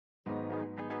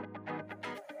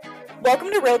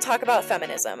Welcome to Real Talk About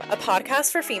Feminism, a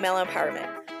podcast for female empowerment.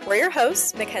 We're your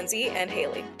hosts, Mackenzie and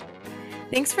Haley.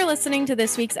 Thanks for listening to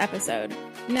this week's episode.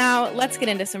 Now, let's get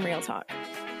into some real talk.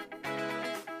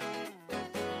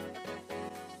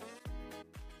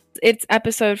 It's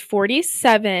episode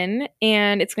 47,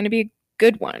 and it's going to be a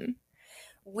good one.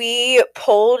 We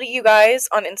polled you guys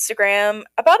on Instagram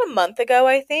about a month ago,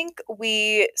 I think.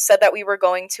 We said that we were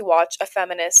going to watch a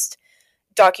feminist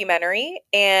documentary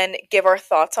and give our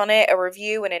thoughts on it, a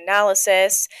review and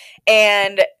analysis,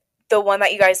 and the one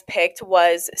that you guys picked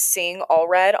was Seeing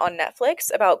Allred on Netflix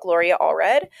about Gloria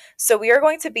Allred. So we are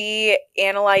going to be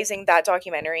analyzing that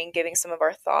documentary and giving some of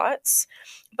our thoughts.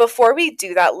 Before we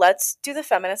do that, let's do the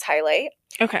feminist highlight.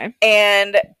 Okay.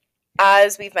 And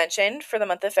as we've mentioned, for the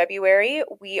month of February,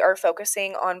 we are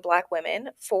focusing on Black women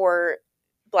for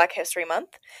Black History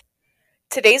Month.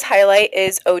 Today's highlight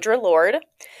is Audre Lorde.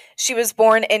 She was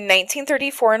born in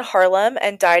 1934 in Harlem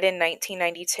and died in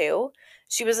 1992.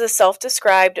 She was a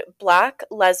self-described Black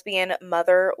lesbian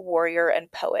mother, warrior, and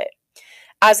poet.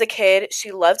 As a kid, she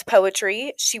loved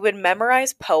poetry. She would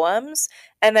memorize poems,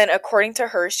 and then, according to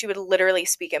her, she would literally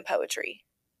speak in poetry.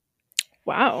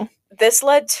 Wow. This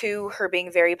led to her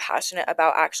being very passionate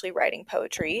about actually writing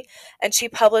poetry, and she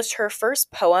published her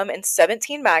first poem in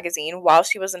 17 magazine while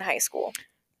she was in high school.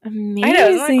 Amazing. I know,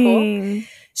 isn't that cool?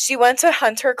 She went to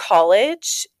Hunter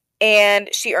College,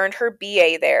 and she earned her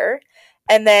BA there,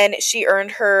 and then she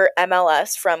earned her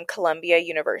MLS from Columbia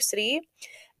University.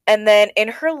 And then in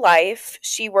her life,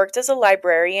 she worked as a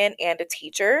librarian and a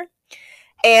teacher,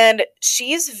 and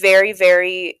she's very,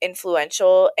 very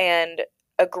influential and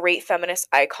a great feminist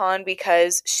icon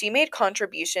because she made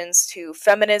contributions to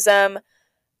feminism,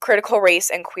 critical race,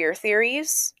 and queer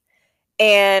theories.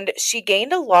 And she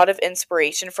gained a lot of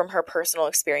inspiration from her personal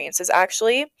experiences,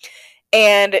 actually.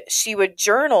 And she would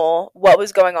journal what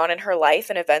was going on in her life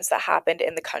and events that happened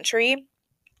in the country.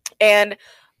 And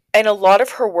in a lot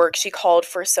of her work, she called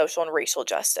for social and racial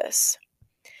justice.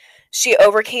 She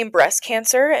overcame breast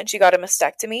cancer and she got a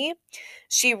mastectomy.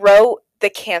 She wrote the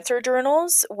Cancer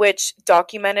Journals, which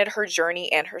documented her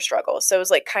journey and her struggles. So it was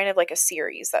like kind of like a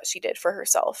series that she did for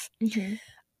herself. Mm-hmm.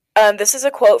 This is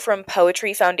a quote from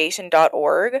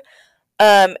poetryfoundation.org.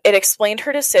 It explained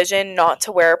her decision not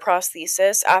to wear a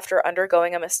prosthesis after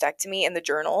undergoing a mastectomy in the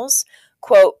journals.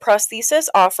 Quote, prosthesis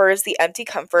offers the empty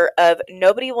comfort of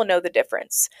nobody will know the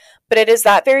difference, but it is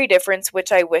that very difference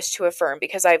which I wish to affirm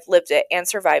because I've lived it and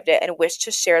survived it and wish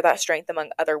to share that strength among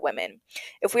other women.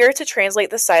 If we are to translate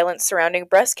the silence surrounding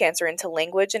breast cancer into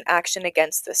language and action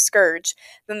against this scourge,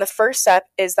 then the first step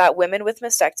is that women with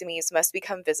mastectomies must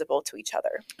become visible to each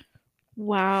other.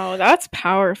 Wow, that's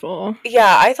powerful.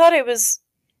 Yeah, I thought it was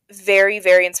very,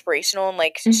 very inspirational, and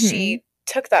like she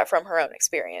took that from her own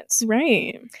experience.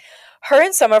 Right. Her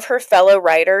and some of her fellow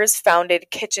writers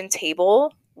founded Kitchen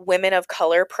Table, Women of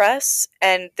Color Press,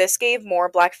 and this gave more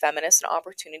Black feminists an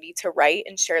opportunity to write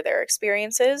and share their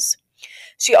experiences.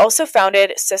 She also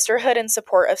founded Sisterhood in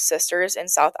Support of Sisters in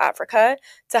South Africa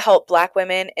to help Black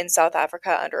women in South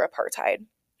Africa under apartheid.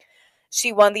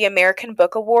 She won the American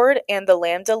Book Award and the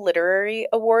Lambda Literary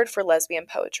Award for lesbian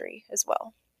poetry as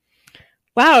well.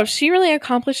 Wow, she really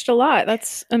accomplished a lot.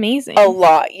 That's amazing. A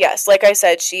lot, yes. Like I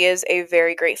said, she is a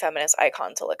very great feminist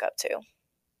icon to look up to.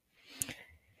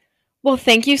 Well,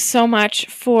 thank you so much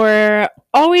for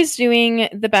always doing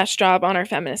the best job on our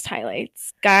feminist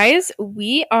highlights. Guys,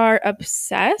 we are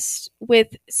obsessed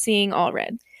with Seeing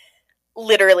Allred.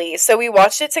 Literally. So we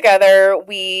watched it together.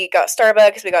 We got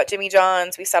Starbucks, we got Jimmy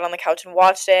John's, we sat on the couch and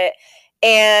watched it.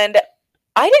 And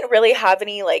I didn't really have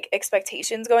any, like,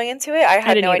 expectations going into it. I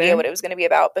had no idea what it was going to be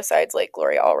about besides, like,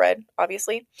 Gloria Allred,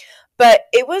 obviously. But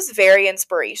it was very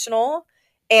inspirational,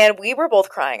 and we were both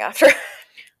crying after.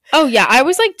 Oh, yeah. I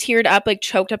was, like, teared up, like,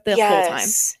 choked up the whole time.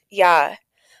 Yeah.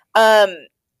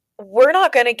 We're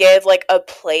not going to give, like, a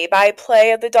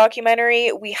play-by-play of the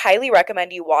documentary. We highly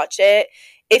recommend you watch it.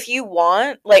 If you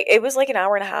want, like, it was, like, an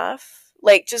hour and a half.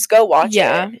 Like, just go watch it.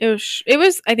 Yeah, it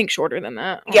was, I think, shorter than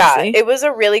that, honestly. Yeah, it was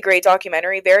a really great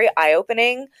documentary, very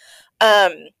eye-opening.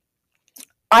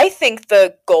 I think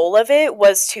the goal of it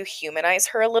was to humanize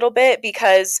her a little bit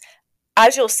because,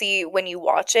 as you'll see when you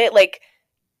watch it, like,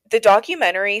 the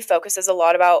documentary focuses a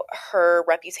lot about her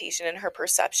reputation and her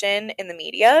perception in the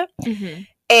media. Mm-hmm.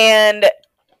 And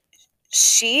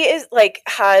she is, like,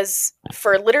 has,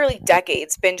 for literally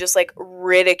decades, been just, like,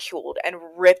 ridiculed and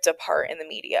ripped apart in the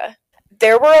media.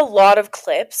 There were a lot of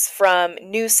clips from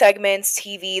news segments,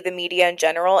 TV, the media in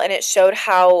general, and it showed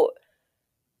how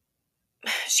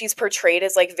she's portrayed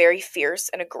as, like, very fierce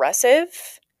and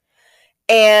aggressive.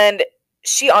 And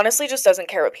she honestly just doesn't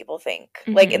care what people think.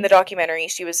 Like in the documentary,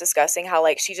 she was discussing how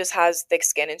like she just has thick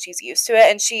skin and she's used to it.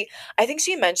 And I think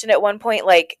she mentioned at one point,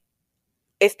 like,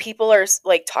 if people are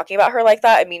like talking about her like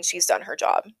that, it means she's done her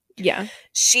job. Yeah.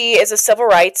 She is a civil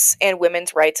rights and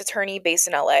women's rights attorney based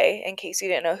in LA, in case you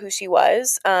didn't know who she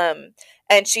was.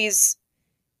 And she's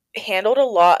handled a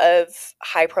lot of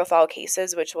high profile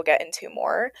cases, which we'll get into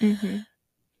more.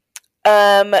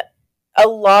 A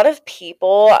lot of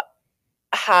people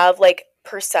have like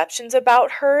perceptions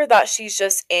about her that she's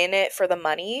just in it for the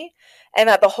money, and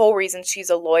that the whole reason she's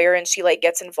a lawyer and she like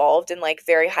gets involved in like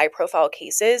very high profile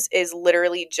cases is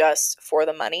literally just for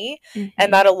the money,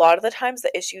 and that a lot of the times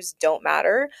the issues don't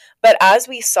matter. But as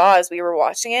we saw as we were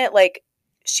watching it, like,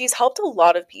 she's helped a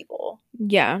lot of people.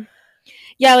 Yeah,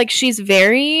 like she's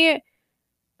very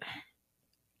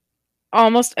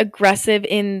almost aggressive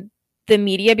in the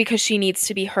media because she needs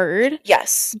to be heard.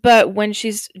 Yes. But when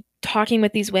she's talking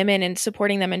with these women and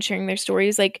supporting them and sharing their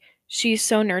stories, like, she's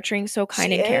so nurturing, so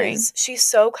kind and caring. She's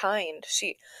so kind.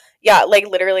 Yeah, like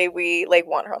literally we like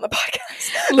want her on the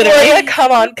podcast. Literally. Gloria,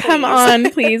 come on, please. Come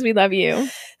on, please. We love you.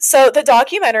 So the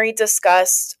documentary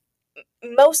discussed,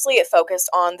 mostly it focused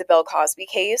on the Bill Cosby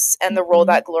case and the role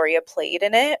that Gloria played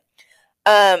in it.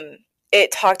 It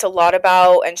talked a lot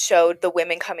about and showed the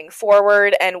women coming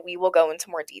forward, and we will go into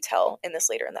more detail in this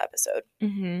later in the episode.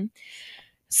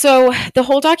 So the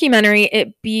whole documentary,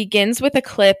 it begins with a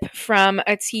clip from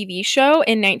a TV show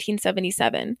in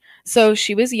 1977. So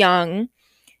she was young,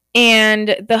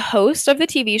 and the host of the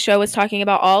TV show was talking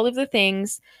about all of the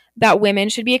things that women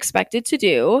should be expected to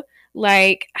do,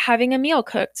 like having a meal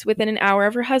cooked within an hour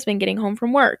of her husband getting home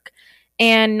from work,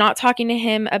 and not talking to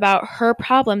him about her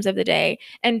problems of the day,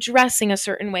 and dressing a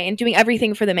certain way, and doing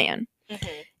everything for the man.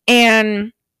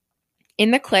 And in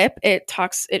the clip, it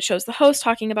shows the host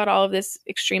talking about all of this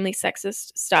extremely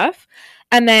sexist stuff.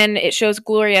 And then it shows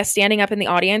Gloria standing up in the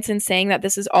audience and saying that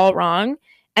this is all wrong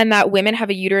and that women have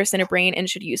a uterus and a brain and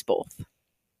should use both.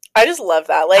 I just love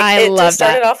that. Like, it just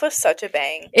started off with such a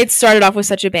bang. It started off with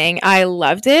such a bang. I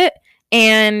loved it.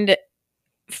 And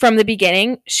from the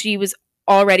beginning, she was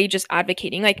already just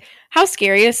advocating. Like, how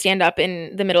scary to stand up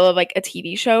in the middle of like a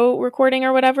TV show recording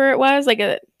or whatever it was, like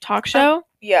a talk show.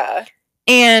 Yeah.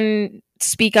 And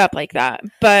speak up like that.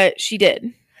 But she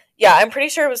did. Yeah, I'm pretty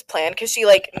sure it was planned because she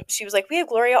was like, we have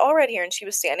Gloria Allred here, and she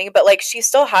was standing, but like she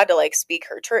still had to like speak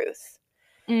her truth.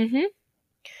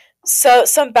 So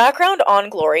some background on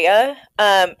Gloria.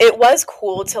 It was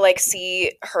cool to like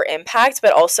see her impact,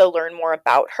 but also learn more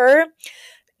about her.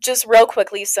 Just real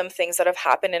quickly, some things that have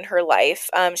happened in her life.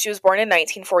 She was born in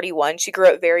 1941. She grew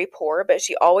up very poor, but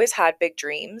she always had big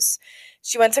dreams.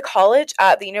 She went to college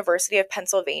at the University of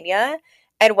Pennsylvania,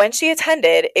 and when she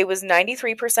attended, it was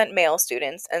 93% male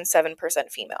students and 7%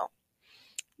 female.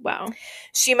 Wow.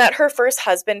 She met her first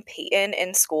husband, Peyton,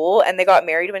 in school, and they got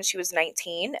married when she was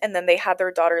 19, and then they had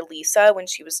their daughter, Lisa, when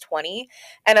she was 20.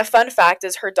 And a fun fact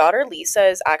is her daughter, Lisa,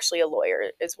 is actually a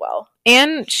lawyer as well.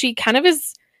 And she kind of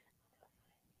is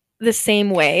the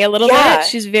same way a little bit.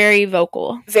 She's very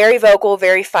vocal. Very vocal,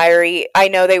 very fiery. I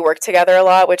know they work together a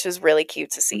lot, which is really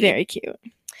cute to see. Very cute.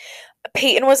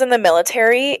 Peyton was in the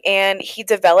military, and he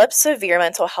developed severe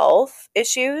mental health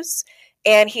issues,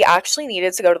 and he actually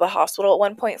needed to go to the hospital at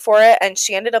one point for it, and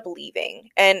she ended up leaving.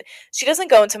 And she doesn't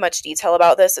go into much detail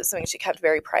about this. It's something she kept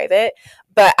very private.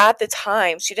 But at the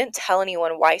time, she didn't tell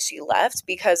anyone why she left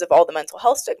because of all the mental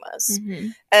health stigmas.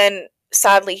 And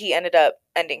sadly, he ended up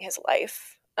ending his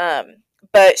life.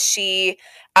 But she,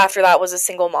 after that, was a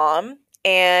single mom,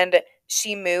 and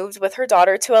she moved with her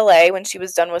daughter to LA when she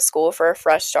was done with school for a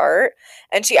fresh start.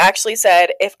 And she actually said,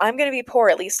 if I'm going to be poor,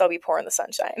 at least I'll be poor in the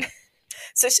sunshine.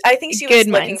 So I think she was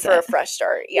looking for a fresh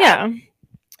start. Yeah.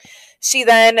 She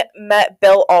then met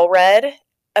Bill Allred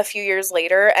a few years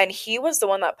later, and he was the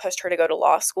one that pushed her to go to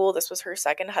law school. This was her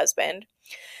second husband.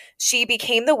 She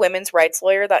became the women's rights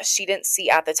lawyer that she didn't see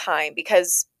at the time,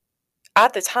 because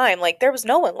at the time, like, there was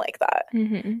no one like that.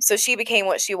 So she became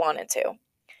what she wanted to.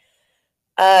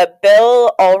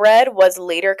 Bill Allred was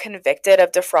later convicted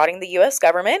of defrauding the U.S.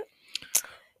 government.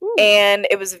 And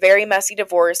it was a very messy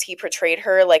divorce. He portrayed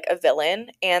her like a villain,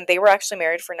 and they were actually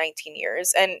married for 19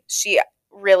 years. And she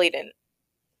really didn't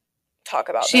talk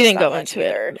about she didn't go into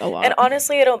it a lot. And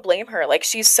honestly, I don't blame her. Like,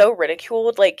 she's so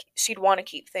ridiculed. Like, she'd want to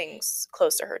keep things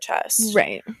close to her chest.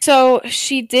 Right. So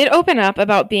she did open up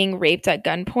about being raped at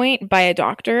gunpoint by a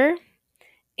doctor,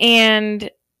 and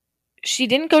she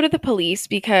didn't go to the police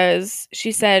because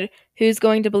she said, who's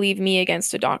going to believe me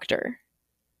against a doctor?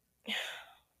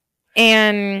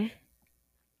 And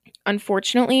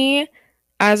unfortunately,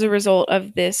 as a result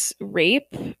of this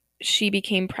rape, she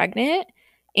became pregnant,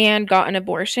 and got an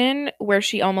abortion where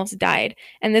she almost died.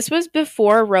 And this was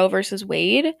before Roe versus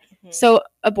Wade. Mhm. So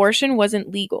abortion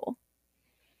wasn't legal.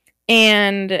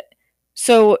 And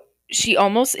so she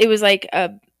almost, it was like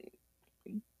a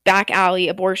back alley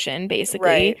abortion, basically.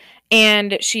 Right.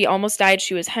 And she almost died.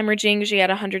 She was hemorrhaging. She had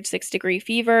 106-degree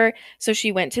fever. So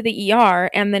she went to the ER,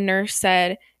 and the nurse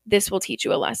said, "This will teach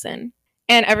you a lesson."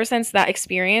 And ever since that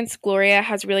experience, Gloria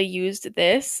has really used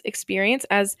this experience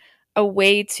as a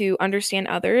way to understand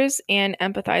others and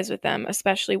empathize with them,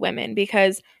 especially women,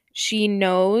 because she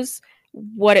knows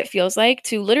what it feels like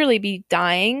to literally be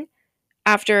dying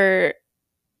after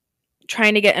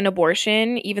trying to get an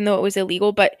abortion, even though it was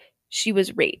illegal, but she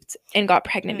was raped and got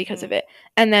pregnant because of it.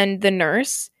 And then the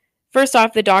nurse, first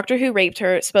off, the doctor who raped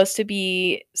her is supposed to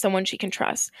be someone she can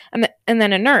trust. And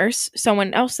then a nurse,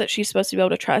 someone else that she's supposed to be able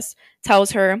to trust,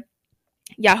 tells her,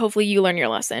 "Yeah, hopefully you learn your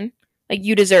lesson. Like,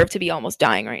 you deserve to be almost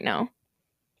dying right now."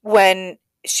 When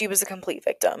she was a complete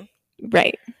victim.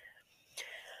 Right.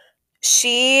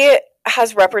 She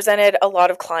has represented a lot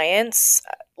of clients.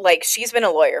 Like, she's been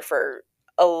a lawyer for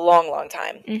a long, long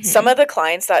time. Mhm. Some of the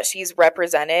clients that she's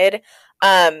represented,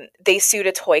 they sued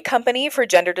a toy company for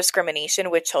gender discrimination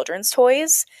with children's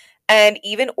toys, and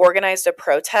even organized a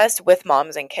protest with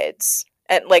moms and kids.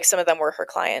 And like, some of them were her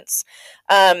clients.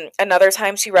 Another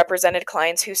time, she represented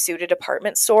clients who sued a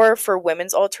department store for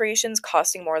women's alterations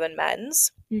costing more than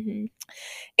men's. Mhm.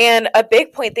 And a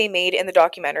big point they made in the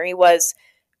documentary was,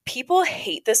 people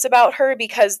hate this about her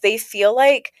because they feel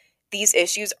like these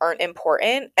issues aren't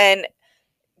important, and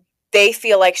they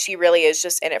feel like she really is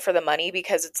just in it for the money,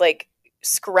 because it's like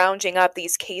scrounging up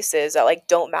these cases that like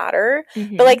don't matter.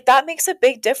 Mhm. But like, that makes a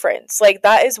big difference. Like,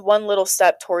 that is one little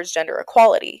step towards gender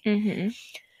equality. Mhm.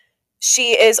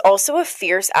 She is also a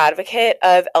fierce advocate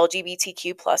of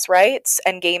LGBTQ plus rights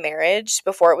and gay marriage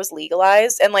before it was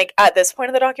legalized. And like, at this point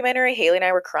of the documentary, Haley and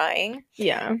I were crying.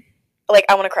 Yeah. Like,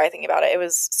 I want to cry thinking about it. It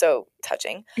was so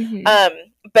touching. Mhm.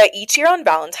 But each year on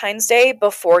Valentine's Day,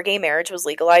 before gay marriage was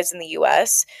legalized in the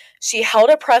US, she held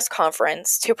a press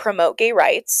conference to promote gay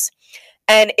rights.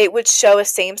 And it would show a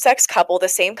same-sex couple, the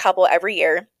same couple every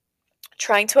year,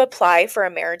 trying to apply for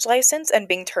a marriage license and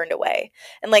being turned away.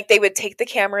 And like, they would take the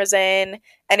cameras in,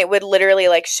 and it would literally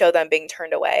like show them being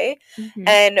turned away. Mhm.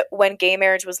 And when gay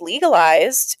marriage was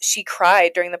legalized, she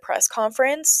cried during the press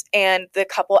conference, and the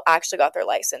couple actually got their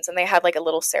license, and they had like a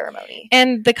little ceremony.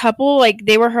 And the couple, like,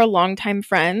 they were her longtime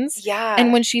friends. Yeah.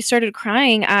 And when she started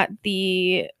crying at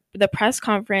the press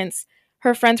conference,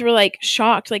 her friends were like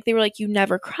shocked. Like, they were like, "You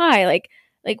never cry."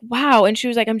 Like, wow. And she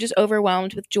was like, "I'm just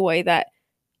overwhelmed with joy that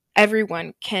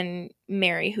everyone can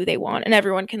marry who they want and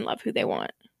everyone can love who they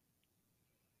want."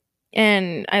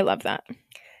 And I love that.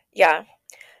 Yeah.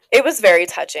 It was very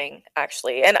touching,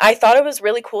 actually. And I thought it was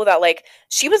really cool that like,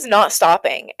 she was not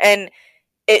stopping, and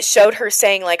it showed her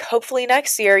saying like, hopefully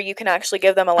next year you can actually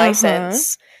give them a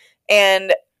license.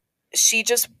 And she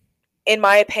just, in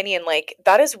my opinion, like,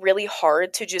 that is really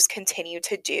hard to just continue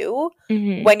to do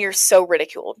Mhm. when you're so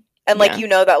ridiculed. And like, Yeah. you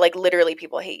know that like literally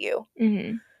people hate you.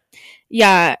 Mhm.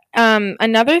 Yeah.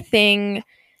 Another thing,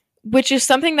 which is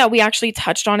something that we actually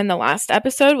touched on in the last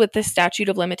episode with the statute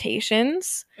of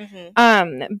limitations.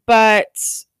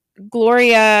 But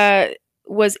Gloria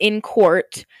was in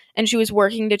court, and she was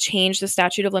working to change the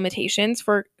statute of limitations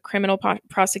for criminal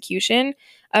prosecution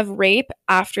of rape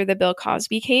after the Bill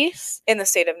Cosby case. In the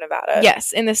state of Nevada.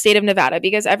 Yes, in the state of Nevada,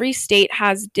 because every state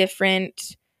has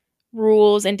different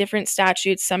rules and different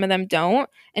statutes. Some of them don't.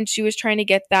 And she was trying to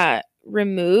get that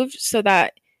removed so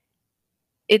that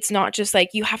it's not just like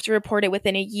you have to report it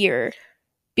within a year,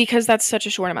 because that's such a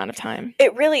short amount of time.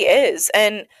 It really is.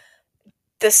 And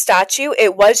the statute,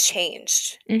 it was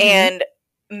changed. Mhm. And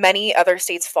many other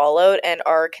states followed and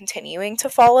are continuing to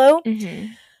follow.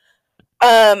 Mhm.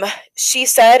 She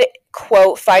said,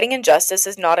 quote, "Fighting injustice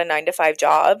is not a 9-to-5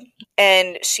 job."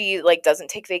 And she like doesn't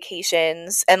take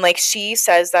vacations. And like, she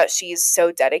says that she's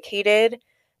so dedicated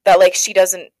that like, she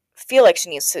doesn't feel like she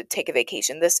needs to take a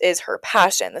vacation. This is her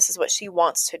passion. This is what she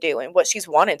wants to do and what she's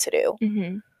wanted to do.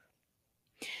 Mhm.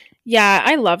 Yeah,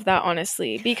 I love that,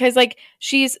 honestly, because like,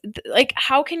 she's like,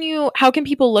 how can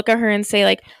people look at her and say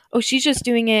like, "Oh, she's just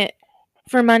doing it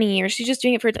for money," or "She's just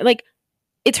doing it for," like,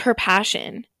 it's her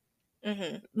passion.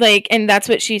 Like, and that's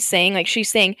what she's saying. Like,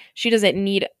 she's saying she doesn't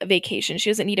need a vacation.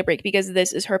 She doesn't need a break because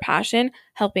this is her passion,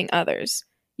 helping others.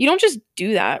 You don't just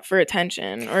do that for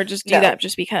attention or just do No. that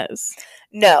just because.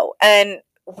 No. And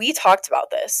we talked about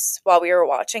this while we were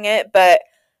watching it, but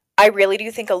I really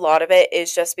do think a lot of it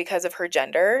is just because of her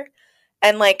gender,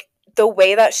 and like, the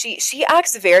way that she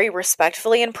acts very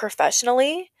respectfully and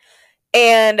professionally.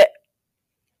 And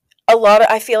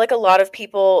I feel like a lot of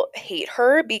people hate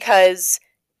her because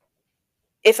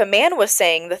if a man was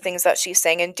saying the things that she's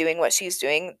saying and doing what she's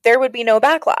doing, there would be no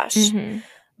backlash. Mm-hmm.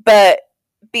 But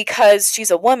because she's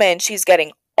a woman, she's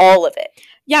getting all of it.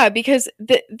 Yeah, because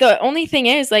the only thing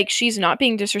is, like, she's not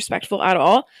being disrespectful at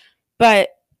all, but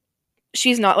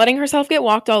she's not letting herself get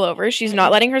walked all over. She's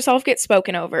not letting herself get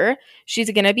spoken over. She's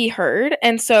going to be heard.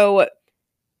 And so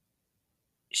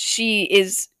she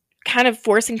is kind of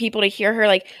forcing people to hear her,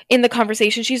 like, in the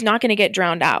conversation. She's not going to get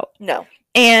drowned out. No.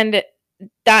 And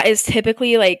that is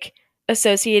typically, like,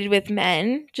 associated with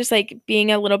men, just, like,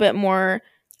 being a little bit more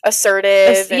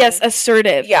assertive. Yes,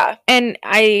 assertive. Yeah. And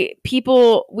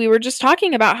we were just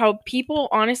talking about how people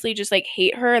honestly just, like,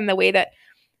 hate her and the way that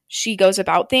she goes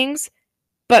about things.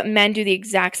 But men do the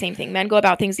exact same thing. Men go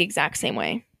about things the exact same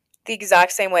way. The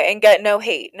exact same way. And get no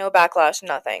hate, no backlash,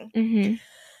 nothing. Mm-hmm.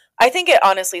 I think it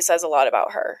honestly says a lot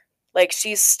about her. Like,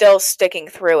 she's still sticking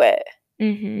through it.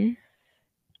 Mm-hmm.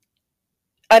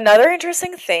 Another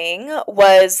interesting thing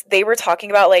was they were talking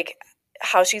about, like,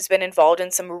 how she's been involved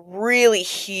in some really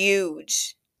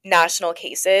huge national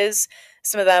cases.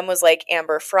 Some of them was, like,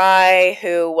 Amber Fry,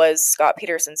 who was Scott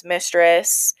Peterson's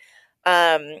mistress.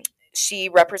 She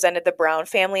represented the Brown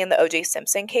family in the O.J.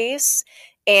 Simpson case,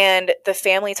 and the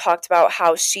family talked about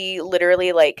how she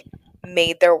literally, like,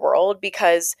 made their world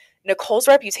because Nicole's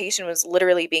reputation was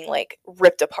literally being, like,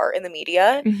 ripped apart in the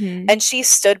media, and she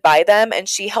stood by them, and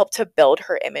she helped to build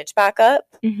her image back up,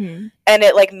 and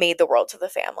it, like, made the world to the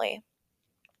family.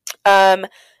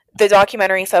 The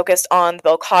documentary focused on the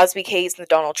Bill Cosby case and the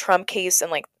Donald Trump case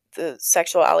and, like, the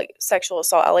sexual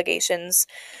assault allegations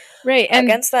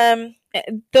against them.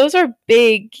 Those are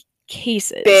big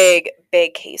cases.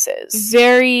 Big cases.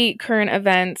 Very current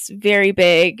events, very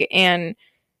big. And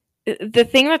the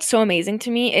thing that's so amazing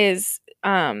to me is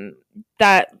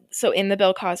that, so in the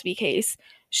Bill Cosby case,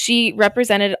 she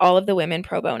represented all of the women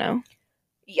pro bono.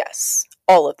 Yes,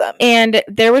 all of them. And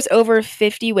there was over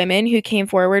 50 women who came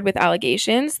forward with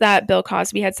allegations that Bill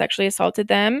Cosby had sexually assaulted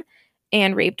them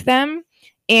and raped them.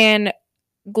 And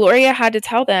Gloria had to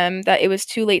tell them that it was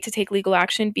too late to take legal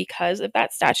action because of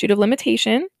that statute of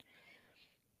limitation.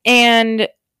 And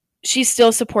she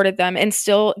still supported them and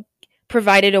still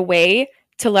provided a way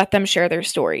to let them share their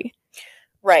story.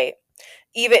 Right.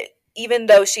 Even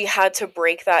though she had to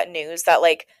break that news that,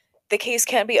 like, the case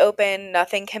can't be open,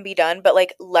 nothing can be done, but,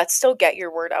 like, let's still get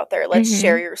your word out there. Let's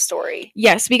share your story.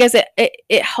 Yes, because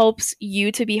it helps you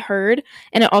to be heard,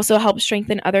 and it also helps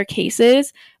strengthen other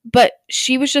cases. But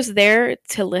she was just there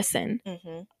to listen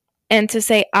and to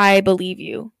say, I believe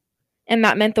you. And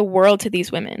that meant the world to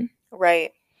these women.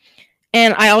 Right.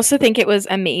 And I also think it was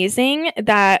amazing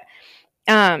that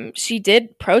she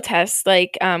did protest,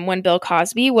 like, when Bill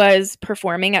Cosby was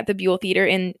performing at the Buell Theater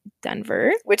in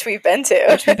Denver. Which we've been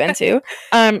to.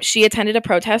 She attended a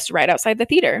protest right outside the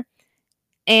theater.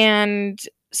 And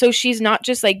so she's not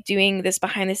just, like, doing this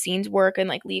behind the scenes work and,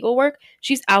 like, legal work.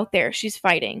 She's out there. She's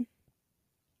fighting.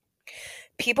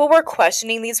 People were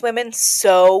questioning these women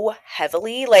so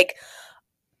heavily. Like,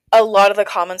 a lot of the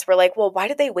comments were like, well, why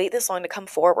did they wait this long to come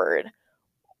forward?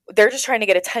 They're just trying to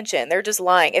get attention. They're just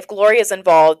lying. If Gloria's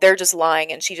involved, they're just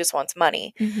lying and she just wants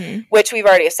money, which we've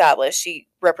already established. She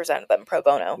represented them pro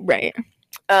bono. Right.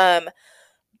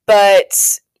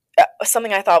 But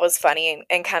something I thought was funny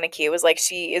and kind of cute was, like,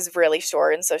 she is really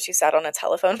short, and so she sat on a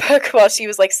telephone book while she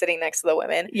was, like, sitting next to the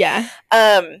women. Yeah.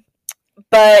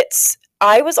 But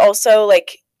I was also,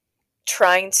 like,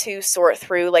 trying to sort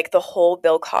through, like, the whole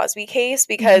Bill Cosby case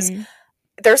because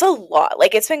there's a lot.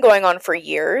 Like, it's been going on for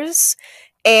years.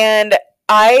 And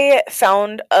I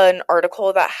found an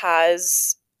article that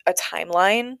has a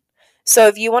timeline. So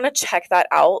if you want to check that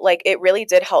out, like, it really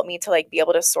did help me to, like, be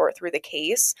able to sort through the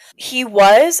case. He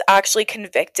was actually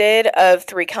convicted of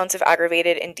 3 counts of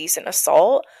aggravated indecent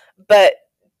assault, but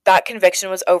that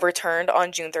conviction was overturned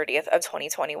on June 30th of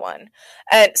 2021.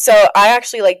 And so I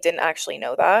actually, like, didn't actually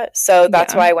know that. So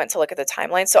that's why I went to look at the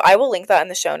timeline. So I will link that in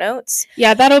the show notes.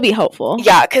 Yeah, that'll be helpful.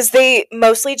 Yeah, because they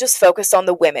mostly just focused on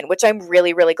the women, which I'm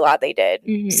really, really glad they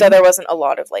did. So there wasn't a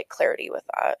lot of, like, clarity with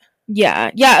that. Yeah,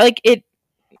 like,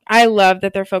 I love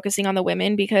that they're focusing on the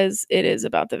women because it is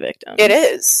about the victims. It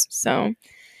is. So,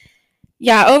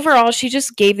 yeah, overall, she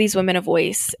just gave these women a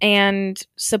voice and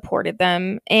supported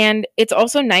them. And it's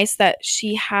also nice that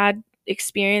she had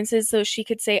experiences so she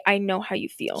could say, I know how you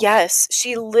feel. Yes,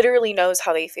 she literally knows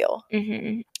how they feel.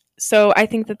 So I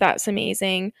think that that's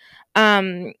amazing.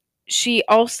 She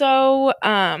also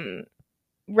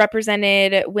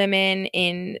represented women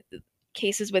in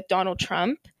cases with Donald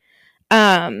Trump.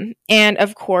 And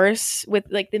of course, with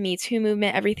like the Me Too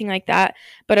movement, everything like that.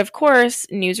 But of course,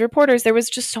 news reporters, there was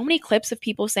just so many clips of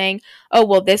people saying, oh,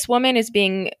 well, this woman is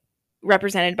being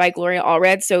represented by Gloria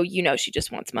Allred, so she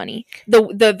just wants money.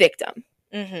 The victim.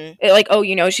 Like,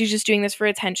 oh, she's just doing this for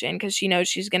attention because she knows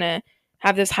she's going to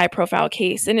have this high profile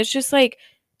case. And it's just like,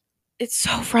 it's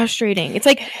so frustrating. It's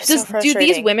like, do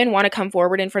these women want to come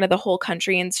forward in front of the whole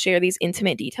country and share these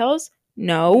intimate details?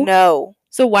 No.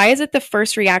 So why is it the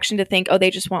first reaction to think, oh, they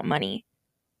just want money?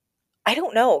 I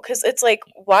don't know, because it's like,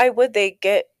 why would they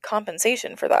get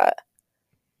compensation for that?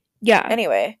 Yeah.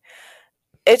 Anyway,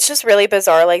 it's just really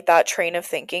bizarre, like, that train of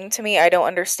thinking to me. I don't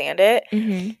understand it.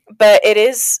 But it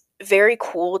is very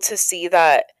cool to see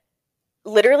that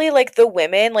literally, like, the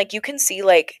women, like, you can see,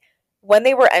 like, when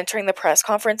they were entering the press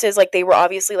conferences, like, they were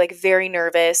obviously, like, very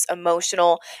nervous,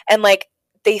 emotional, and, like,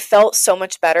 they felt so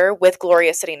much better with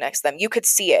Gloria sitting next to them. You could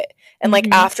see it. And, like,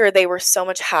 after, they were so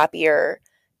much happier.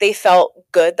 They felt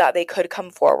good that they could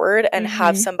come forward and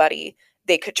have somebody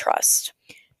they could trust.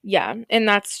 Yeah, and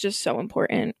that's just so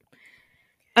important.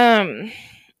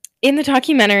 In the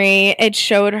documentary, it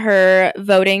showed her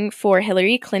voting for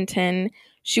Hillary Clinton.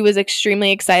 She was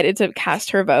extremely excited to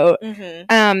cast her vote.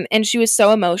 And she was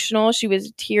so emotional. She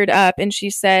was teared up, and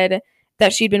she said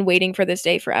that she'd been waiting for this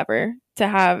day forever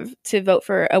to vote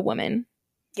for a woman.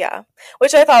 Yeah,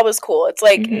 which I thought was cool. It's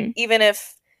like, even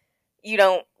if you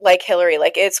don't like Hillary,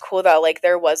 like, it's cool that, like,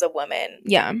 there was a woman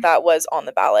that was on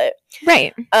the ballot.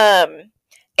 Right.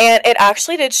 And it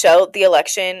actually did show the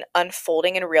election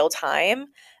unfolding in real time.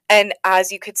 And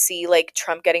as you could see, like,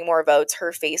 Trump getting more votes,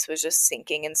 her face was just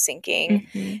sinking and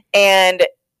sinking. And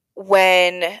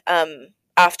when,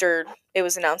 after it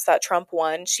was announced that Trump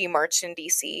won, she marched in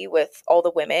D.C. with all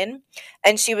the women.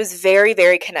 And she was very,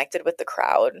 very connected with the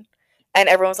crowd. And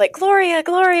everyone was like, Gloria,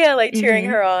 Gloria, like, cheering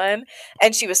her on.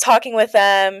 And she was talking with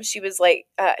them. She was like,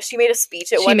 she made a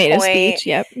speech at one point. She made a speech,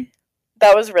 yep.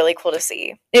 That was really cool to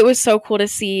see. It was so cool to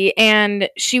see. And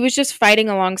she was just fighting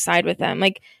alongside with them.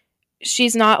 Like,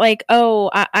 she's not like,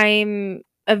 oh, I'm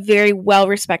a very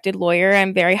well-respected lawyer.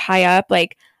 I'm very high up.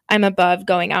 Like, I'm above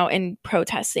going out and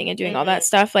protesting and doing all that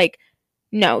stuff. Like,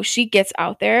 no, she gets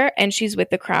out there and she's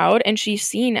with the crowd and she's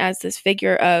seen as this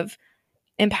figure of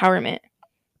empowerment.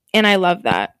 And I love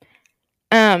that.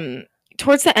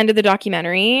 Towards the end of the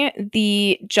documentary,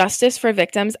 the Justice for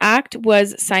Victims Act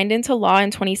was signed into law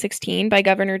in 2016 by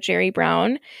Governor Jerry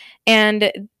Brown.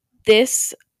 And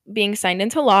this being signed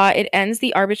into law, it ends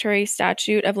the arbitrary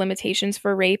statute of limitations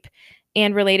for rape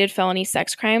and related felony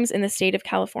sex crimes in the state of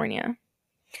California,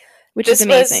 which is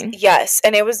amazing. Yes,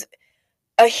 and it was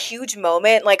a huge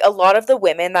moment. Like, a lot of the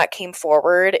women that came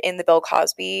forward in the Bill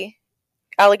Cosby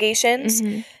allegations,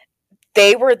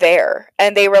 they were there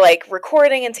and they were like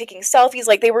recording and taking selfies.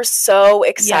 Like, they were so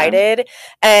excited.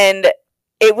 And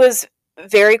it was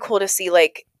very cool to see,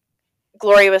 like,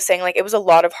 Gloria was saying, like, it was a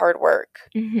lot of hard work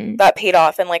that paid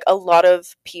off. And, like, a lot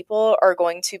of people are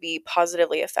going to be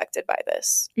positively affected by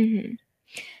this.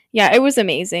 Yeah, it was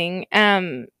amazing.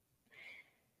 I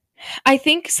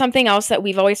think something else that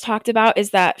we've always talked about is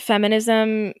that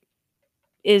feminism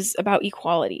is about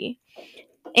equality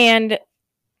and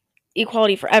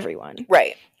equality for everyone.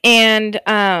 Right. And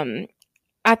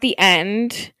at the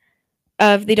end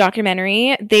of the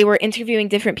documentary, they were interviewing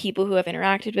different people who have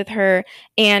interacted with her.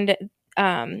 And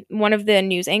one of the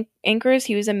news anchors,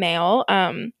 he was a male.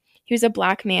 He was a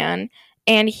Black man.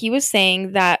 And he was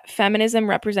saying that feminism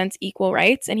represents equal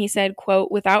rights. And he said,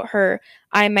 quote, without her,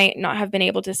 I might not have been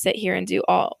able to sit here and do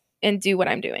what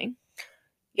I'm doing.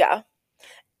 Yeah.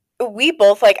 We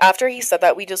both, like, after he said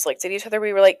that, we just looked at each other.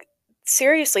 We were like,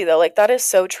 seriously, though, like, that is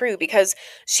so true, because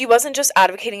she wasn't just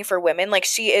advocating for women. Like,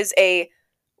 she is a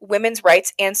women's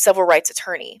rights and civil rights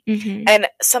attorney. And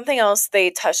something else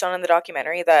they touched on in the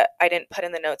documentary that I didn't put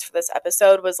in the notes for this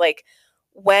episode was, like,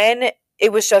 when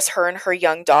it was just her and her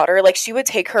young daughter, like, she would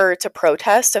take her to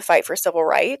protest to fight for civil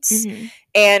rights.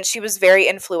 And she was very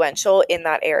influential in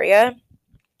that area.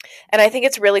 And I think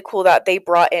it's really cool that they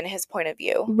brought in his point of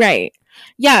view. Right.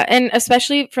 Yeah. And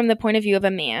especially from the point of view of a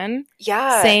man.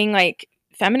 Yeah. Saying, like,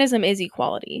 feminism is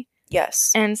equality.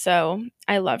 Yes. And so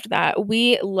I loved that.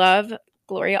 We love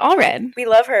Gloria Allred. We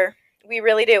love her. We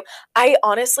really do. I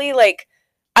honestly, like,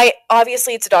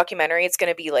 obviously it's a documentary. It's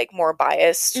going to be, like, more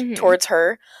biased towards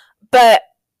her. But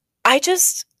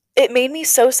it made me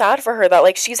so sad for her that,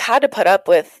 like, she's had to put up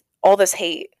with all this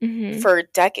hate for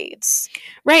decades.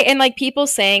 Right. And, like, people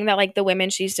saying that, like, the women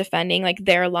she's defending, like,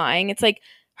 they're lying. It's like,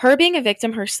 her being a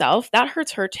victim herself, that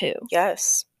hurts her too.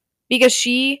 Yes. Because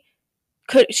she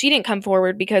didn't come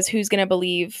forward because who's going to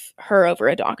believe her over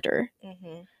a doctor?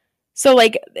 So,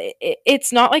 like,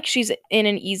 it's not like she's in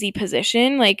an easy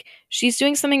position. Like, she's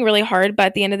doing something really hard, but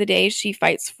at the end of the day, she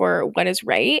fights for what is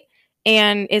right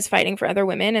and is fighting for other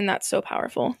women, and that's so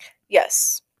powerful.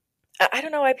 Yes. I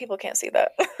don't know why people can't see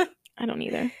that. I don't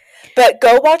either. But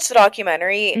go watch the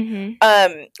documentary.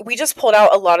 We just pulled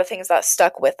out a lot of things that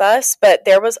stuck with us, but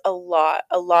there was a lot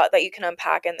that you can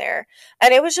unpack in there.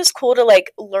 And it was just cool to,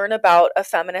 like, learn about a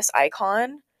feminist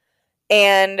icon.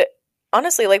 And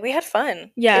honestly, like, we had fun.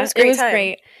 Yeah, it was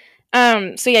great.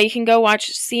 So yeah, you can go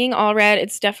watch Seeing Allred.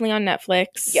 It's definitely on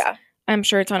Netflix. Yeah. I'm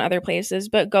sure it's on other places,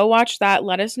 but go watch that.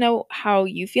 Let us know how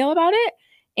you feel about it.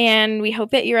 And we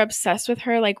hope that you're obsessed with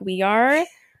her like we are.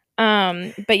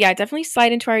 But yeah, definitely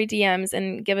slide into our DMs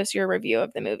and give us your review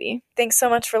of the movie. Thanks so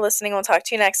much for listening. We'll talk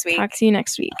to you next week.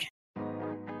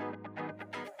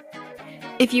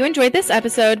 If you enjoyed this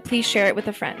episode, please share it with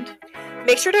a friend.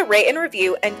 Make sure to rate and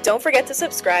review, and don't forget to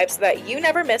subscribe so that you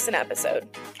never miss an episode.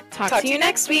 Talk to you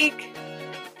next week.